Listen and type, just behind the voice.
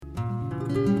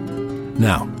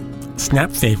Now,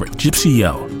 Snap favorite Gypsy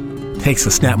Yo takes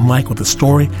a Snap mic with a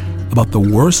story about the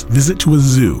worst visit to a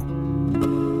zoo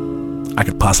I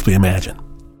could possibly imagine.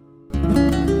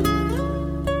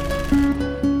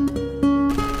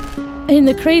 In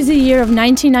the crazy year of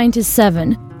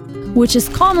 1997, which is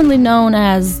commonly known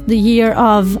as the year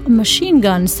of machine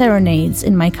gun serenades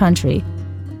in my country,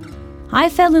 I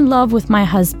fell in love with my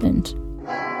husband.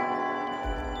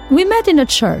 We met in a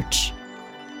church,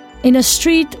 in a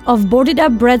street of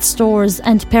boarded-up bread stores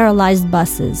and paralyzed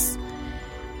buses.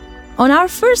 On our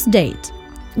first date,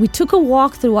 we took a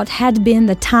walk through what had been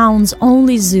the town's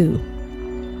only zoo.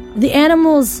 The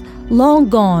animals long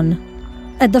gone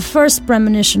at the first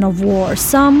premonition of war,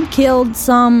 some killed,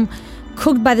 some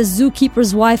cooked by the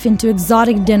zookeeper's wife into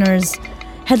exotic dinners,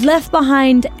 had left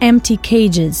behind empty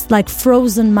cages like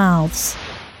frozen mouths.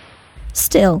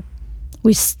 Still,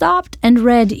 we stopped and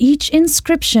read each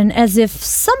inscription as if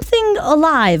something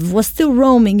alive was still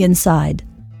roaming inside.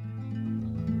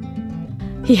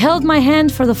 He held my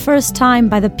hand for the first time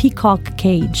by the peacock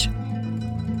cage.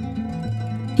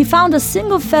 He found a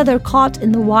single feather caught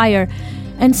in the wire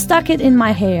and stuck it in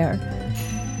my hair.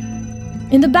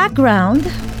 In the background,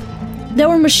 there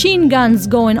were machine guns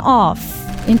going off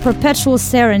in perpetual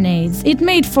serenades. It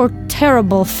made for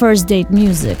terrible first date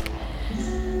music.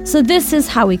 So this is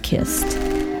how we kissed.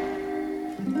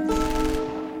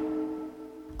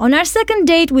 On our second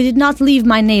date, we did not leave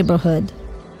my neighborhood.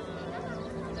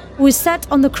 We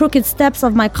sat on the crooked steps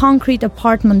of my concrete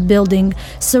apartment building,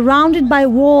 surrounded by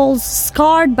walls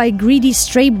scarred by greedy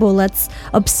stray bullets,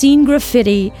 obscene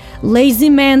graffiti, lazy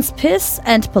man's piss,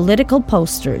 and political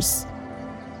posters.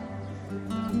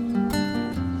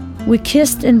 We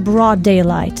kissed in broad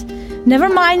daylight, never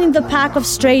minding the pack of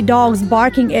stray dogs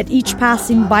barking at each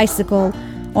passing bicycle,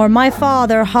 or my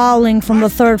father howling from the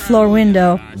third-floor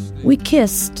window. We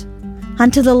kissed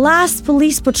until the last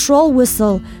police patrol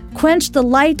whistle quenched the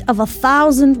light of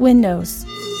 1,000 windows.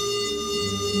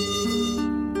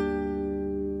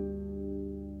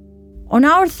 On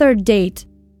our third date,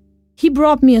 he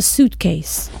brought me a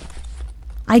suitcase.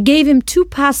 I gave him 2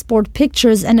 passport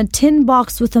pictures and a tin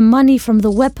box with the money from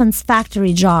the weapons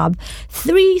factory job,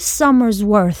 3 summers'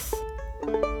 worth.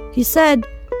 He said,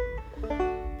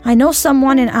 "I know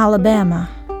someone in Alabama.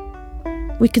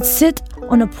 We could sit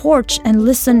on a porch and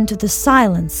listen to the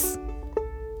silence."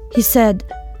 He said,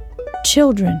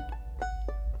 "Children."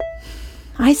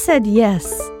 I said yes.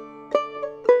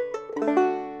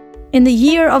 In the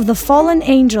year of the fallen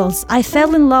angels, I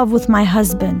fell in love with my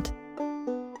husband.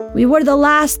 We were the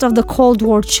last of the Cold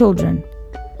War children,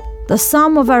 the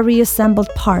sum of our reassembled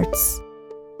parts.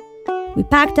 We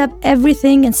packed up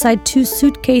everything inside 2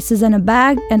 suitcases and a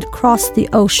bag and crossed the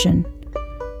ocean.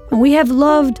 And we have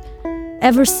loved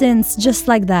ever since, just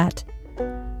like that,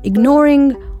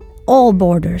 ignoring all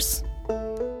borders.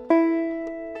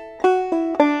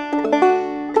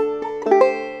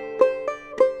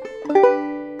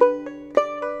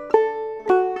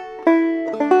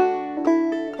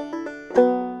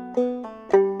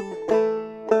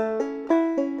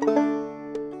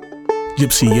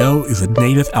 Gypsy Yo is a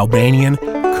native Albanian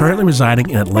currently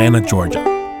residing in Atlanta, Georgia.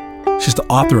 She's the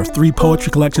author of 3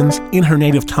 poetry collections in her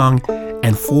native tongue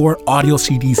and 4 audio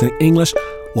CDs in English.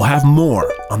 We'll have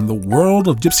more on the world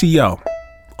of Gypsy Yo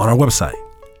on our website,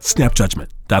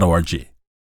 snapjudgment.org.